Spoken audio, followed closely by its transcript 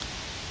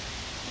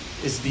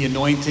Is the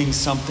anointing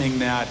something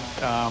that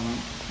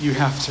you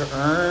have to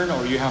earn,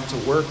 or you have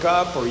to work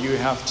up, or you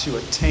have to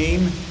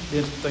attain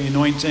the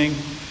anointing?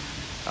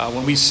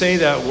 When we say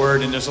that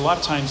word, and there's a lot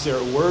of times there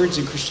are words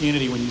in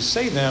Christianity, when you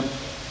say them,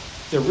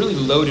 they're really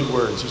loaded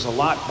words. There's a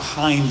lot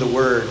behind the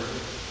word,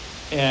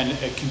 and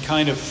it can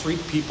kind of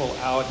freak people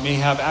out.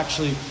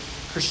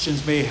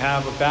 Christians may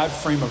have a bad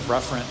frame of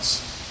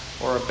reference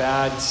or a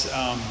bad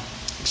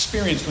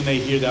experience when they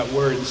hear that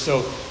word. And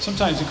so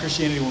sometimes in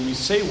Christianity, when we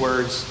say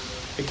words,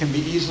 it can be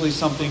easily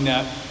something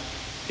that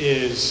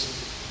is,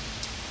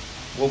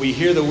 well, we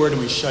hear the word and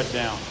we shut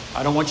down.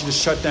 I don't want you to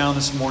shut down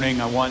this morning.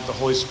 I want the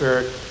Holy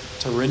Spirit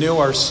to renew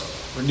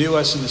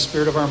us in the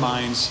spirit of our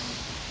minds,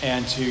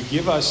 and to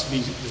give us,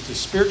 to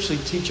spiritually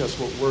teach us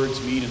what words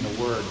mean in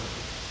the word.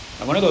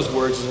 And one of those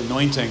words is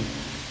anointing.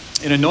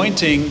 And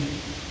anointing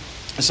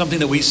is something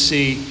that we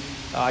see.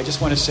 I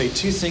just want to say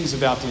two things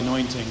about the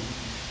anointing.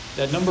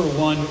 That number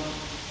one,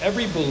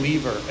 every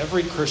believer,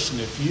 every Christian,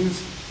 if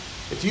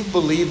you've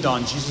believed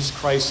on Jesus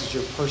Christ as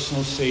your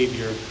personal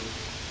Savior,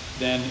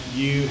 then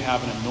you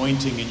have an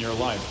anointing in your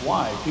life.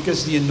 Why?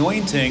 Because the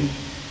anointing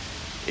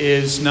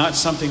is not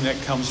something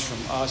that comes from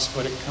us,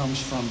 but it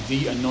comes from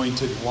the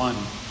Anointed One.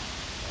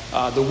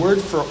 The word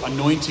for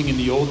anointing in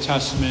the Old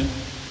Testament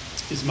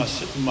is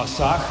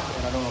masach,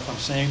 and I don't know if I'm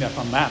saying that, if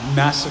I'm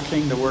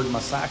massacring the word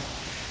masach.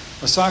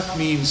 Masach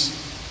means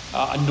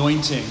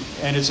anointing,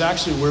 and it's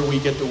actually where we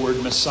get the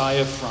word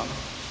Messiah from.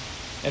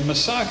 And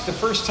masach, the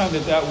first time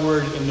that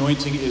word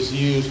anointing is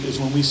used is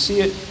when we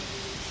see it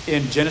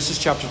in Genesis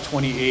chapter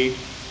 28,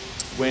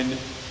 when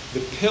the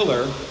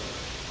pillar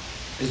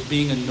is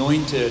being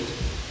anointed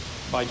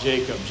by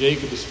Jacob.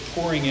 Jacob is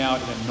pouring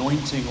out an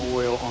anointing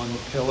oil on the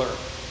pillar.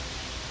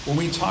 When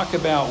we talk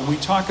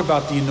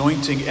about the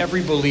anointing,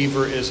 every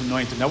believer is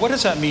anointed. Now, what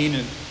does that mean?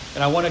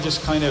 And I want to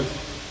just kind of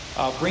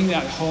bring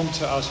that home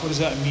to us. What does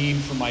that mean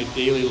for my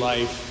daily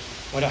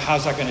life?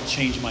 How's that going to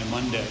change my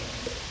Monday?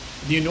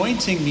 The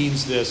anointing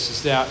means this,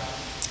 is that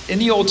in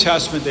the Old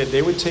Testament, that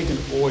they would take an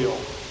oil,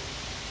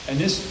 and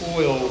this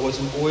oil was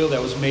an oil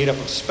that was made up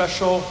of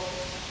special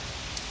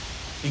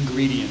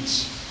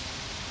ingredients.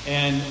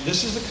 And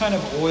this is the kind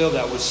of oil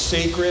that was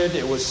sacred.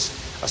 It was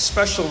a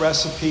special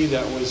recipe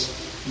that was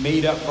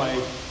made up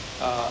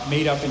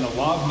in the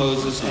law of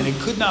Moses, and it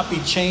could not be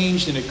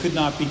changed, and it could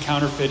not be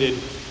counterfeited,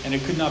 and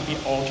it could not be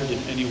altered in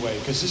any way,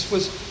 because this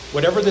was,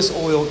 whatever this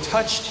oil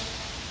touched,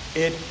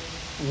 it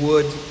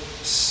would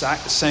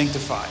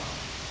sanctify.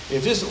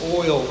 If this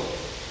oil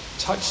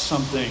touched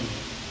something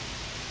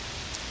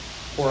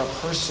or a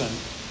person,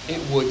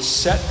 it would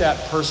set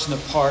that person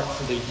apart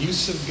for the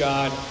use of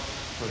God,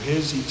 for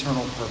his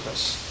eternal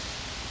purpose.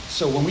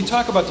 So when we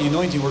talk about the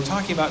anointing, we're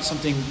talking about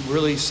something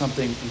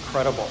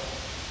incredible.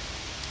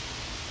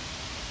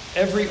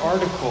 Every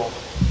article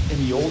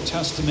in the Old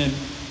Testament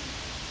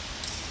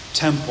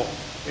temple,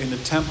 in the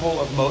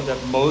temple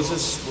that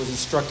Moses was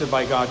instructed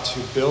by God to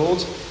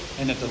build,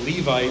 and that the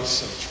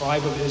Levites, a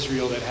tribe of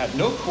Israel that had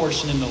no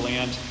portion in the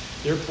land,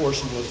 their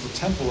portion was the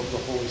temple of the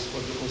Holy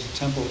Spirit, was the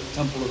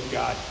temple of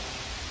God.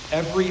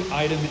 Every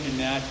item in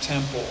that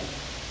temple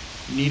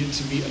needed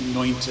to be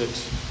anointed,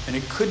 and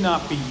it could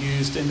not be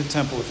used in the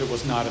temple if it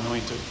was not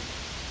anointed.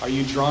 Are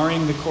you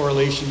drawing the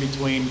correlation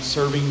between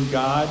serving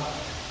God,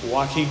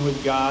 walking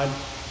with God,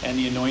 and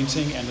the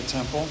anointing and the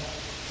temple?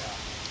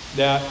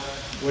 That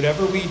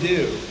whatever we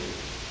do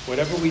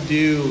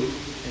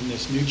in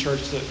this new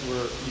church that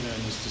we're,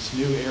 in this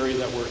new area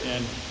that we're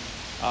in,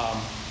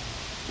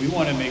 we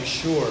want to make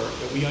sure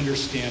that we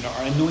understand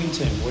our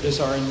anointing. What is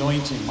our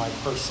anointing? My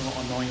personal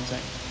anointing.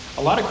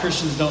 A lot of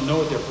Christians don't know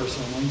what their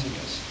personal anointing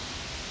is.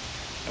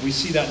 And we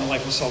see that in the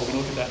life of Saul. We're going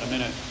to look at that in a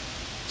minute.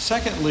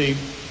 Secondly,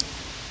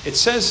 it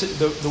says,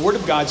 the Word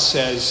of God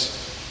says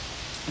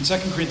in 2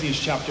 Corinthians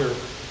chapter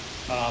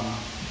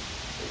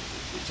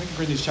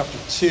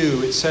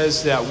 2, it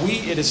says that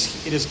it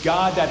is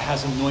God that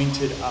has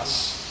anointed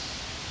us.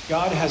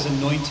 God has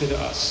anointed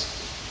us.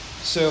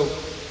 So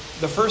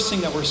the first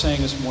thing that we're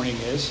saying this morning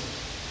is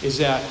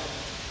that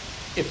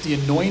if the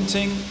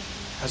anointing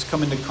has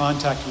come into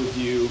contact with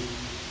you,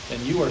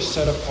 then you are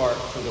set apart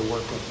for the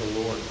work of the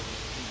Lord.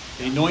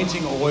 The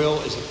anointing oil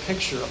is a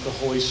picture of the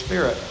Holy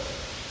Spirit.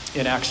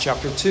 In Acts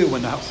chapter 2,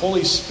 when the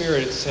Holy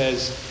Spirit, it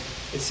says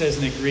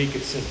in the Greek,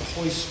 it says the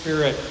Holy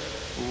Spirit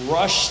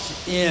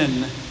rushed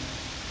in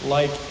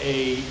like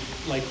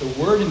the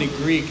word in the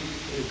Greek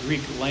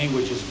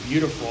language is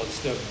beautiful. It's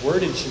the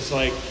wordage is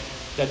like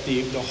that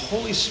the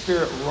Holy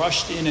Spirit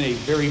rushed in a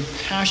very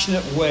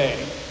passionate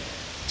way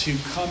to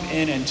come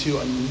in and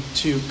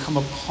to come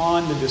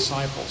upon the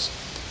disciples.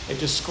 It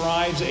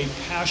describes a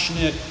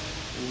passionate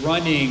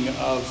running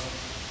of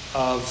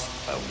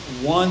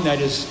one that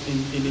is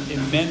in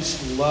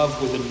immense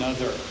love with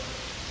another.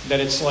 That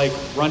it's like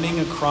running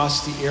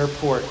across the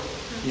airport,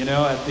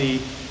 at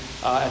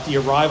the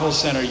arrival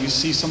center. You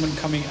see someone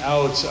coming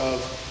out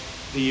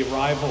of the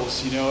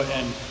arrivals,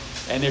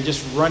 and they're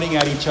just running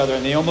at each other,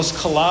 and they almost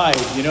collide.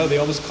 They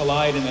almost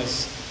collide in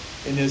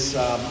this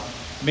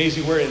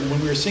amazing word. And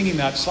when we were singing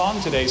that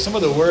song today, some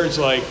of the words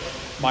like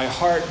My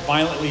heart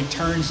violently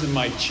turns in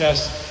my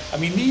chest. I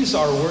mean, these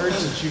are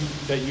words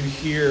that you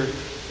hear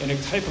in a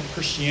type of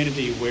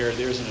Christianity where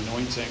there's an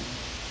anointing.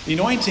 The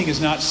anointing is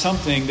not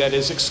something that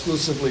is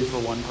exclusively for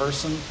one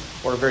person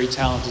or a very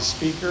talented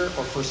speaker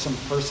or for some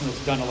person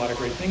who's done a lot of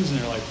great things in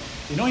their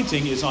life. The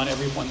anointing is on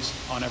every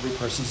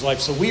person's life.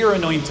 So we are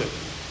anointed.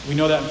 We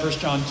know that in 1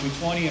 John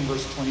 2:20 and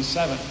verse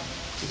 27.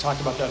 We talked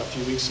about that a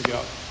few weeks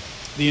ago.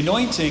 The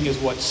anointing is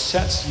what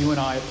sets you and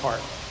I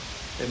apart.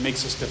 It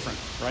makes us different,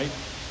 right?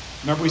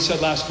 Remember we said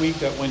last week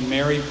that when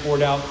Mary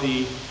poured out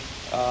the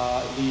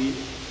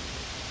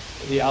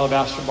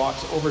alabaster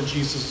box over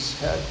Jesus'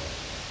 head,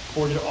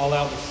 poured it all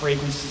out, the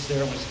fragrance is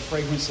there, and it's a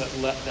fragrance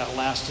that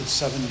lasted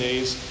 7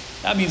 days.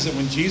 That means that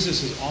when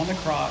Jesus is on the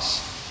cross,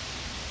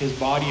 his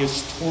body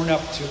is torn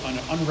up to an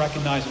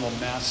unrecognizable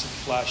mass of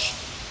flesh,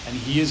 and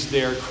he is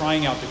there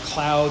crying out. The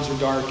clouds are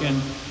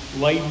darkened,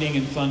 lightning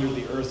and thunder,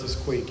 the earth is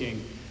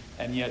quaking,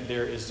 and yet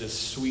there is this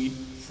sweet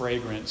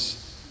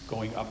fragrance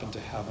going up into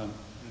heaven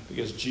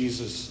because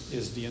Jesus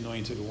is the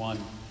anointed one.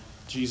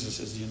 Jesus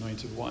is the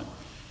anointed one.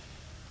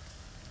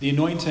 The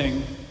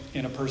anointing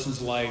in a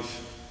person's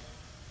life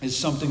is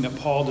something that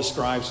Paul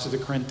describes to the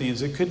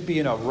Corinthians. It could be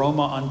an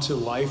aroma unto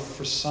life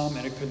for some,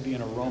 and it could be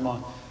an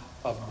aroma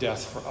of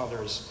death for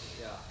others.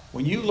 Yeah.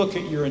 When you look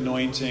at your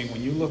anointing,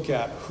 when you look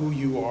at who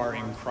you are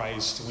in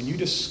Christ, when you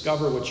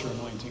discover what your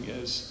anointing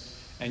is,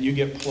 and you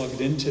get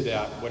plugged into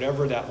that,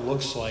 whatever that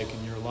looks like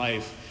in your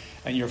life,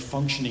 and you're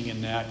functioning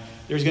in that,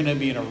 there's going to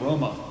be an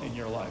aroma in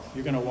your life.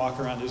 You're going to walk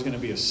around, there's going to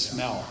be a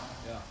smell.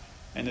 Yeah.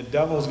 And the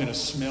devil's going to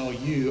smell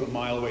you a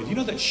mile away. Do you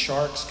know that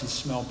sharks can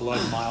smell blood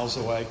miles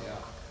away? Yeah.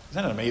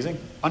 Isn't that amazing?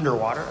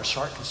 Underwater, a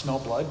shark can smell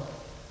blood.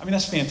 I mean,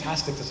 that's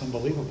fantastic. That's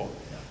unbelievable.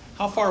 Yeah.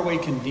 How far away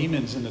can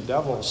demons and the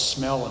devil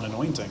smell an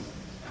anointing?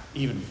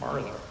 Even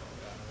farther.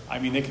 I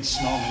mean, they can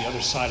smell on the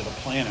other side of the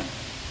planet.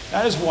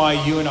 That is why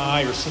you and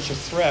I are such a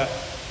threat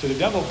to the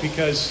devil,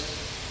 because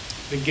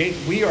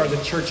we are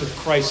the church of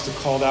Christ, the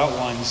called out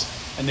ones,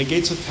 and the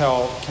gates of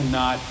hell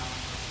cannot,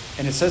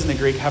 and it says in the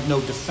Greek, have no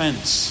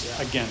defense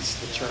against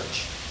the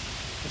church.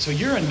 And so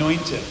you're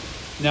anointed.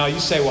 Now you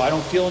say, well, I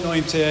don't feel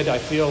anointed. I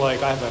feel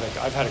like I've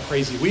had a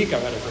crazy week.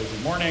 I've had a crazy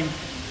morning.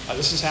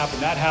 This has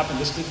happened, that happened,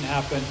 this didn't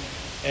happen.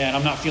 And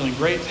I'm not feeling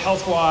great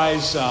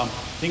health-wise.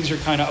 Things are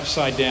kind of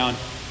upside down.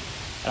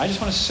 And I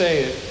just want to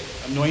say that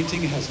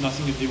anointing has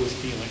nothing to do with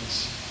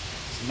feelings.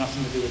 It's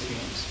nothing to do with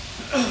feelings.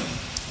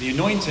 The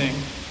anointing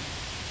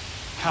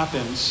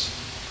happens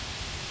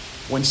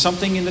when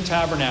something in the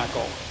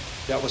tabernacle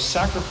that was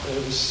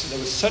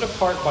set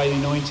apart by the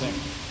anointing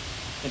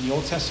in the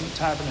Old Testament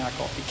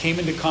tabernacle, it came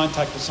into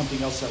contact with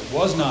something else that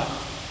was not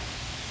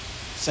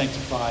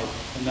sanctified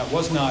and that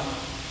was not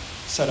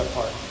set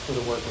apart for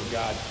the work of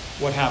God.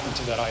 What happened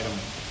to that item?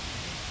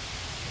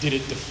 Did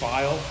it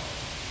defile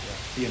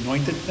the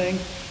anointed thing?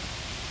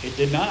 It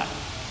did not.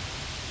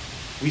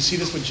 We see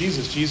this with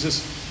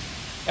Jesus.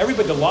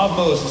 Everybody, the law of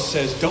Moses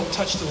says, don't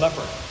touch the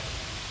leper,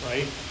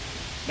 right?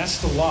 That's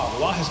the law. The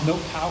law has no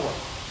power.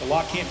 The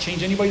law can't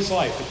change anybody's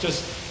life.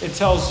 It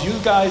tells you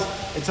guys,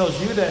 it tells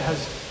you that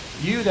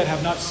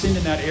have not sinned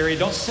in that area,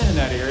 don't sin in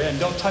that area, and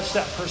don't touch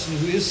that person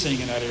who is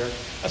sinning in that area.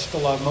 That's what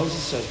the law of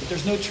Moses says. But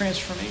there's no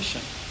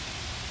transformation.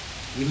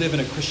 We live in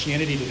a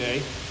Christianity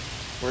today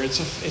where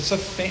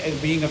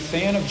being a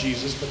fan of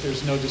Jesus, but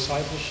there's no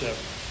discipleship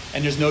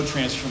and there's no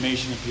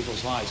transformation in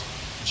people's lives.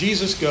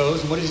 Jesus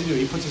goes, and what does he do?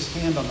 He puts his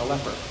hand on the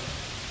leper.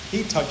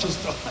 He touches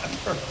the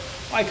leper.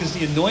 Why? Because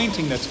the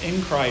anointing that's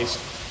in Christ,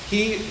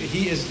 he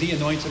is the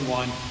anointed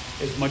one,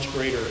 is much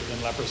greater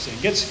than leprosy.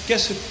 And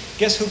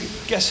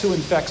guess who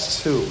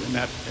infects who in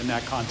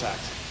that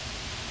contact?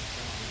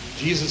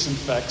 Jesus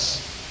infects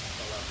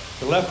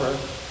the leper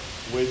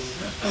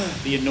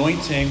with the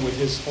anointing, with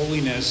his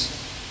holiness,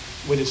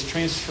 with his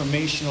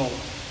transformational,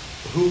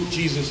 who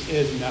Jesus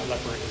is, and that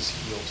leper is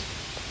healed.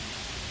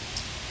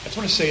 I just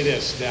want to say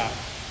this, that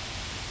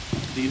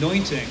the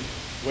anointing,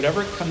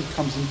 whatever it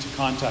comes into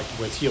contact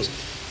with, heals.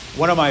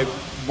 One of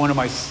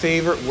my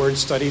favorite word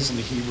studies in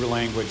the Hebrew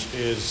language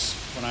is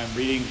when I'm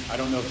reading, I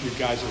don't know if you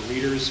guys are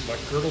readers, but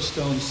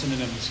Girdlestone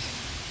Synonyms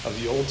of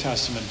the Old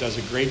Testament does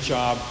a great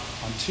job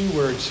on two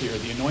words here,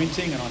 the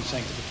anointing and on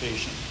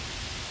sanctification.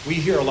 We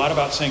hear a lot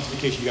about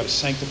sanctification. You got to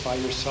sanctify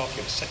yourself.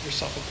 You got to set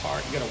yourself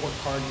apart. You got to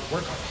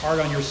work hard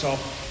on yourself.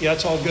 Yeah,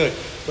 that's all good.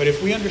 But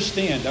if we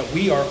understand that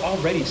we are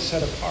already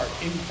set apart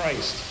in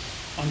Christ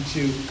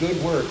unto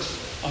good works,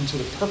 unto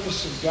the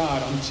purpose of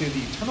God, unto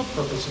the eternal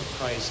purpose of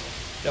Christ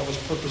that was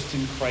purposed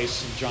in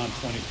Christ in John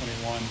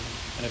 20:21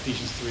 and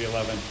Ephesians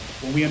 3:11.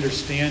 When we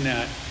understand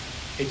that,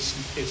 it's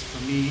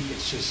for me,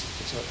 it's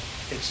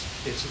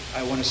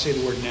I want to say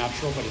the word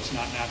natural, but it's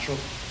not natural.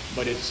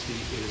 But it is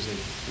a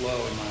flow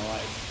in my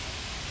life.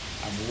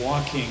 I'm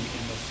walking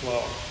in the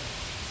flow.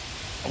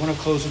 I want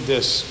to close with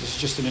this. This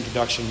is just an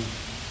introduction.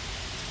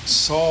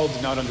 Saul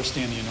did not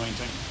understand the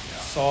anointing.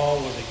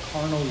 Saul was a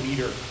carnal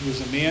leader. He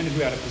was a man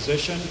who had a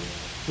position,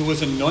 who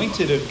was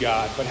anointed of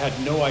God, but had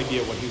no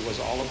idea what he was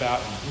all about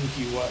and who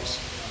he was.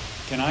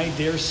 Can I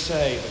dare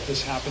say that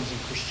this happens in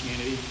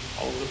Christianity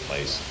all over the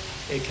place?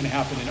 It can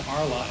happen in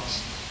our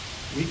lives.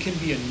 We can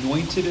be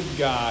anointed of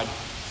God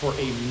for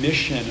a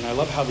mission. And I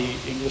love how the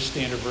English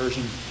Standard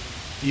Version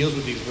deals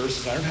with these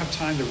verses. I don't have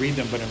time to read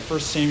them, but in 1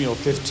 Samuel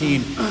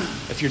 15,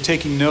 if you're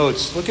taking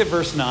notes, look at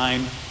verse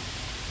 9,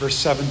 verse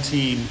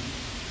 17,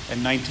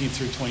 and 19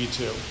 through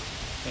 22.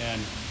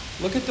 And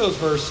look at those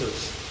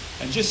verses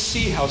and just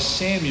see how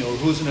Samuel,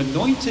 who's an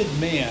anointed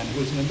man,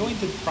 who's an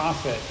anointed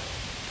prophet,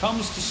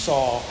 comes to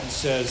Saul and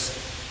says,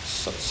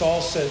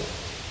 Saul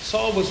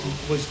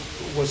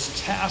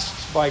was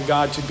tasked by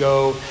God to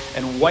go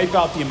and wipe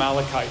out the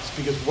Amalekites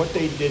because what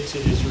they did to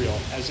Israel.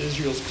 As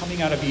Israel's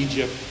coming out of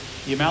Egypt,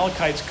 the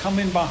Amalekites come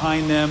in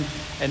behind them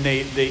and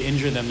they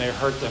injure them, they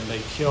hurt them,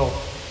 they kill,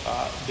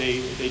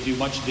 they do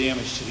much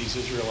damage to these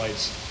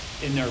Israelites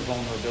in their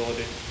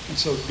vulnerability. And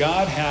so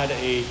God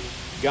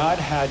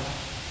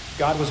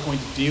was going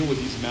to deal with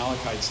these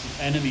Amalekites,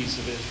 the enemies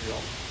of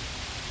Israel.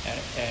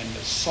 And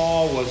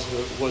Saul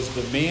was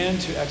the man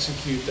to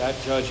execute that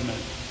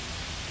judgment.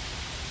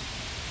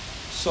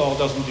 Saul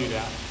doesn't do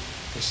that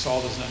because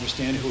Saul doesn't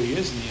understand who he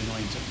is in the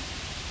anointing.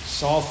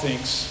 Saul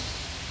thinks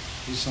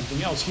he's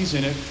something else. He's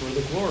in it for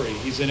the glory.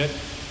 He's in it.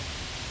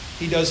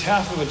 He does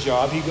half of a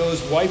job. He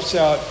goes, wipes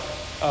out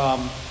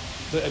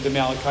the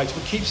Amalekites,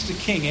 but keeps the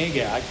king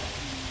Agag,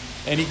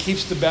 and he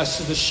keeps the best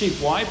of the sheep.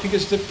 Why?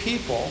 Because the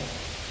people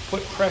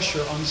put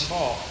pressure on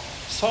Saul.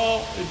 Saul,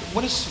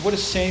 what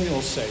does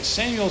Samuel say?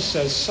 Samuel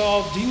says,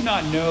 Saul, do you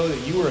not know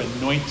that you are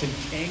anointed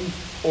king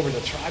over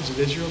the tribes of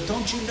Israel?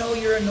 Don't you know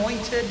you're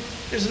anointed?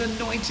 There's an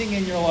anointing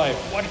in your life.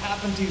 What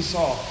happened to you,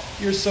 Saul?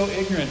 You're so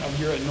ignorant of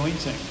your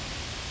anointing.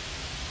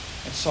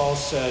 And Saul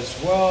says,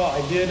 well,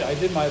 I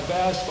did my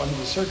best under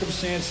the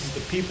circumstances.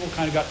 The people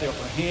kind of got the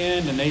upper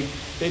hand, and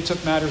they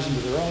took matters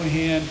into their own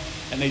hand,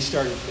 and they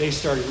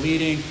started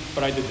leading.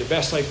 But I did the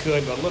best I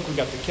could. But look, I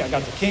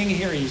got the king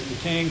here. He's the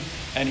king,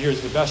 and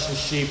here's the best of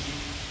the sheep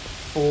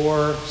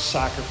for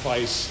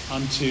sacrifice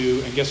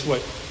unto. And guess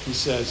what he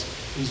says?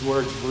 These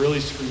words really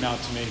scream out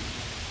to me.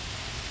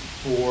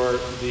 For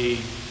the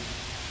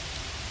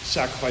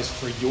sacrifice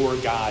for your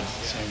God,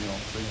 Samuel.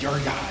 For your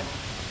God,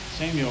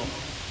 Samuel.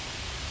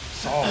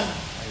 Saul,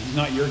 he's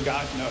not your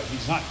God. No,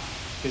 he's not.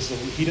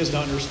 He doesn't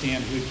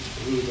understand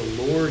who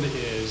the Lord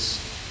is.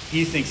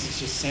 He thinks it's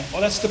just saying,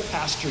 oh, that's the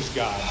pastor's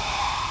God.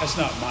 That's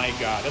not my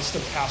God. That's the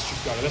pastor's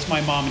God. Or that's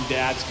my mom and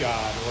dad's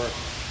God. Or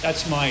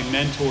that's my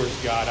mentor's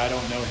God. I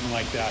don't know him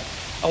like that.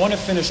 I want to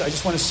finish. I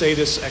just want to say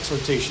this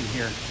exhortation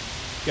here.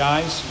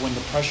 Guys, when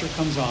the pressure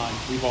comes on,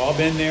 we've all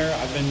been there.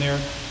 I've been there.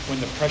 When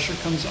the pressure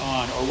comes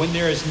on, or when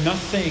there is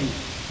nothing,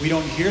 we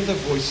don't hear the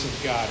voice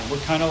of God. And we're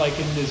kind of like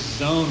in this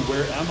zone,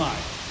 where am I?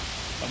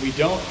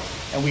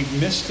 And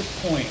we've missed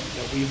the point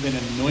that we've been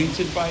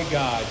anointed by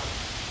God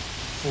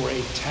for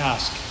a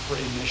task, for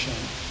a mission.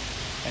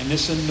 And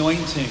this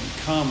anointing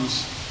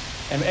comes,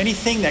 and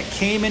anything that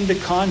came into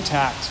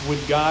contact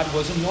with God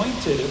was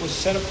anointed. It was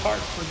set apart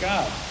for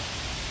God.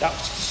 The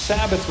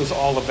Sabbath was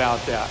all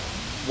about that.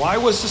 Why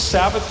was the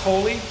Sabbath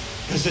holy?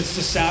 Because it's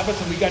the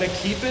Sabbath and we got to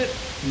keep it?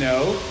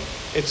 No.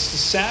 It's the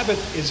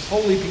Sabbath is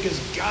holy because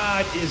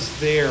God is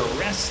there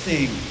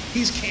resting.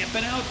 He's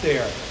camping out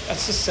there.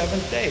 That's the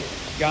seventh day.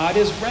 God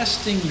is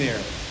resting there.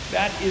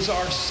 That is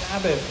our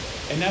Sabbath.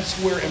 And that's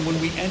where, and when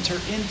we enter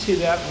into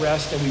that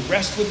rest and we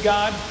rest with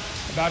God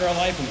about our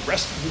life, and we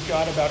rest with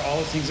God about all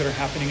the things that are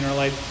happening in our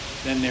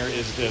life, then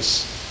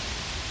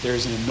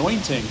there's an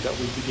anointing that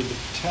we begin to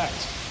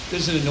protect.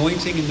 There's an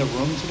anointing in the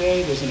room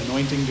today. There's an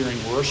anointing during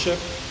worship.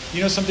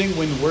 You know something?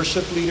 When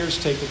worship leaders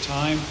take the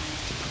time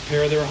to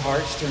prepare their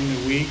hearts during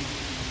the week,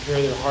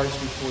 prepare their hearts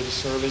before the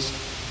service,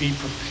 be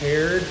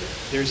prepared,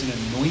 there's an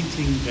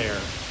anointing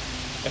there.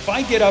 If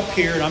I get up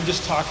here and I'm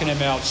just talking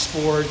about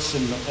sports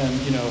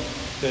and you know,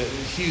 the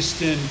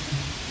Houston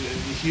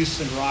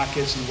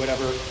Rockets and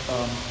whatever,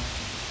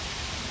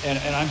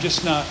 and I'm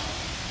just not,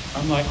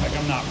 I'm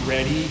not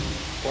ready,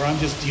 or I'm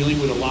just dealing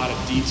with a lot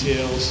of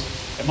details,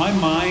 and my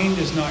mind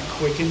is not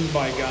quickened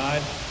by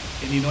God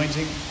in the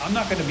anointing, I'm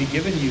not going to be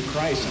giving you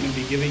Christ. I'm going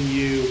to be giving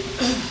you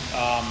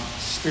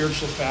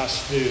spiritual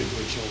fast food,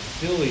 which will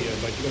fill you,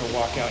 but you're going to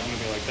walk out and you're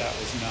going to be like, that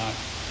was not,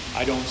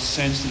 I don't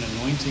sense an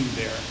anointing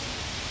there.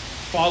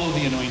 Follow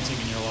the anointing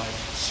in your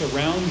life.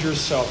 Surround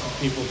yourself with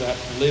people that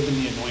live in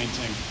the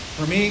anointing.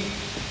 For me,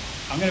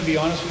 I'm going to be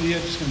honest with you.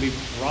 I'm just going to be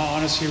raw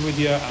honest here with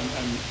you.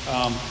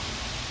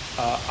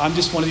 I'm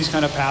just one of these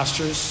kind of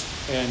pastors,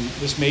 and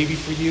this may be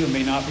for you, it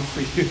may not be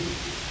for you.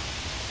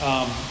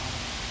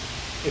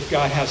 If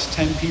God has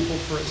 10 people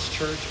for his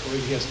church, or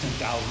if he has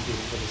 10,000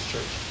 people for his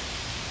church,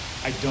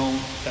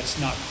 that's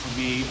not for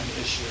me an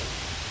issue.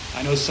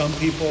 I know some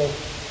people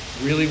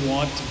really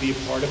want to be a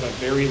part of a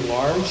very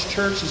large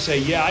church and say,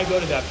 yeah, I go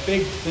to that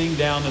big thing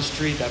down the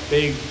street, that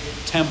big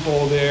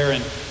temple there,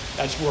 and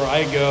that's where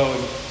I go,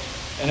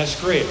 and that's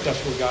great. That's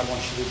where God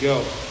wants you to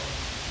go.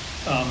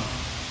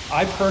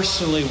 I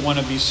personally want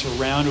to be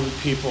surrounded with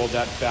people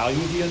that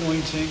value the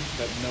anointing,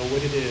 that know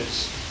what it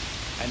is,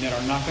 and that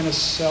are not going to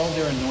sell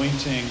their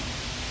anointing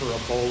for a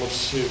bowl of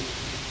soup.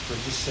 Or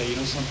just say, you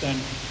know something,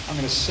 I'm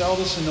going to sell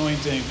this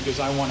anointing because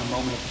I want a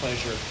moment of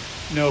pleasure.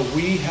 No,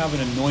 we have an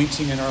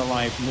anointing in our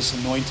life, and this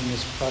anointing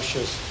is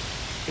precious.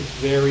 It's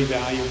very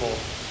valuable,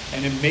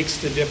 and it makes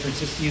the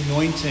difference. It's the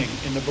anointing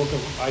in the book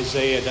of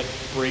Isaiah that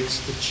breaks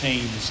the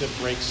chains, that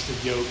breaks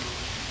the yoke.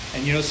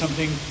 And you know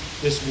something?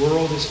 This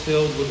world is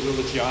filled with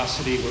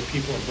religiosity where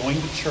people are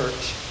going to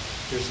church.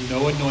 There's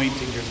no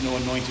anointing. There's no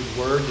anointed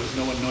word. There's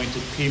no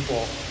anointed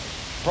people.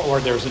 Or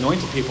there's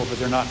anointed people, but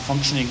they're not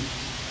functioning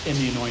in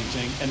the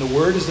anointing. And the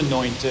word is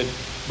anointed,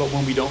 but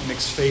when we don't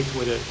mix faith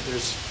with it,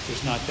 there's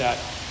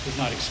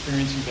not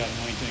experiencing that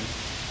anointing.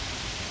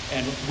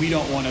 And we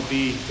don't want to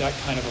be that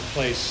kind of a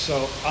place.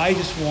 So I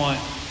just want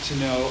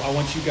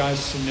you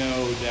guys to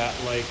know that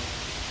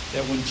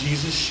that when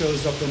Jesus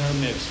shows up in our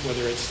midst,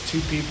 whether it's 2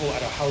 people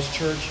at a house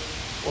church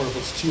or if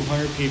it's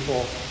 200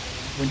 people,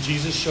 when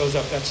Jesus shows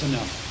up, that's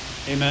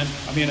enough. Amen?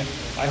 I mean,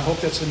 I hope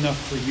that's enough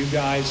for you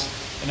guys,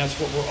 and that's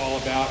what we're all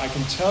about. I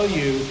can tell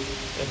you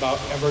about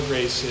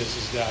Evergrace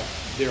is that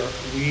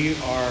we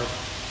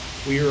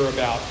are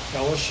about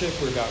fellowship,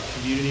 we're about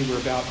community, we're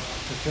about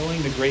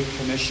fulfilling the Great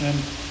Commission,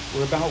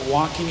 we're about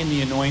walking in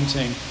the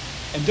anointing.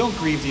 And don't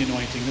grieve the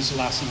anointing. This is the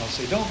last thing I'll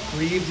say. Don't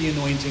grieve the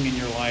anointing in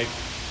your life.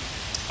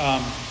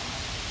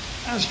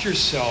 Ask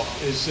yourself,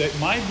 is that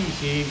my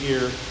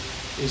behavior,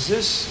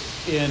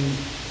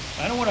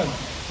 I don't want to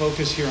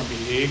focus here on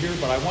behavior,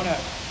 but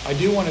I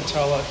do want to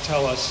tell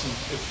us in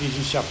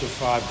Ephesians chapter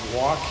 5,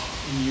 walk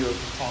in your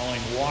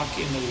calling, walk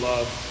in the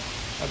love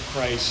of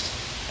Christ.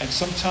 And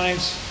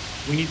sometimes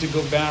we need to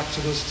go back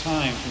to those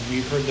times when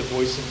we heard the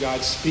voice of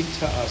God speak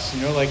to us,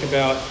 like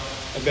about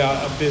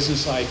a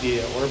business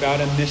idea or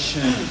about a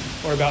mission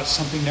or about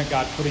something that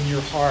God put in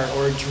your heart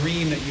or a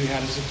dream that you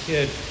had as a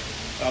kid.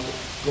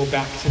 Go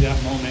back to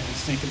that moment and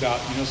think about,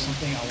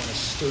 something, I want to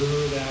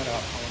stir that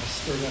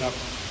up.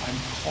 I'm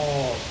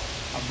called.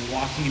 I'm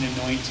walking in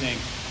anointing.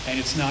 And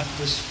it's not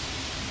this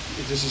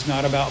is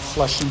not about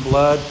flesh and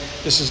blood.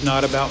 This is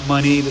not about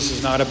money. This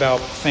is not about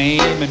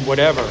fame and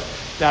whatever.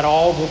 That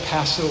all will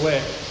pass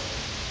away.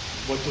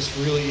 What this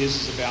really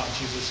is about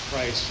Jesus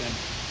Christ.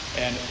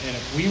 And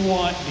if we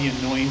want the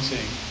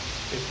anointing,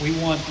 if we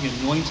want the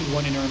anointed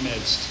one in our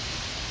midst,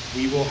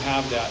 we will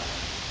have that.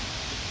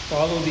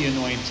 Follow the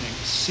anointing.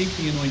 Seek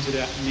the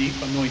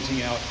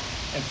anointing out.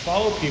 And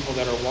follow people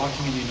that are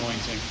walking in the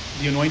anointing.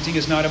 The anointing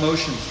is not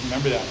emotions.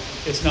 Remember that.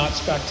 It's not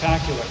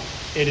spectacular.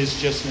 It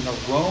is just an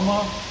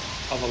aroma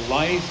of a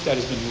life that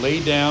has been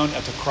laid down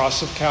at the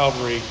cross of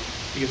Calvary.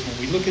 Because when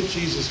we look at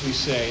Jesus, we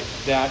say,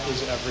 that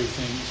is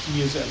everything.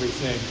 He is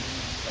everything.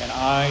 And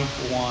I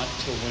want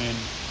to win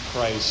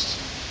Christ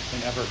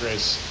in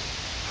Evergrace,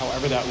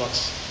 however that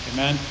looks.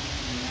 Amen?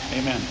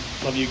 Amen.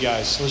 Love you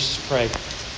guys. So let's just pray.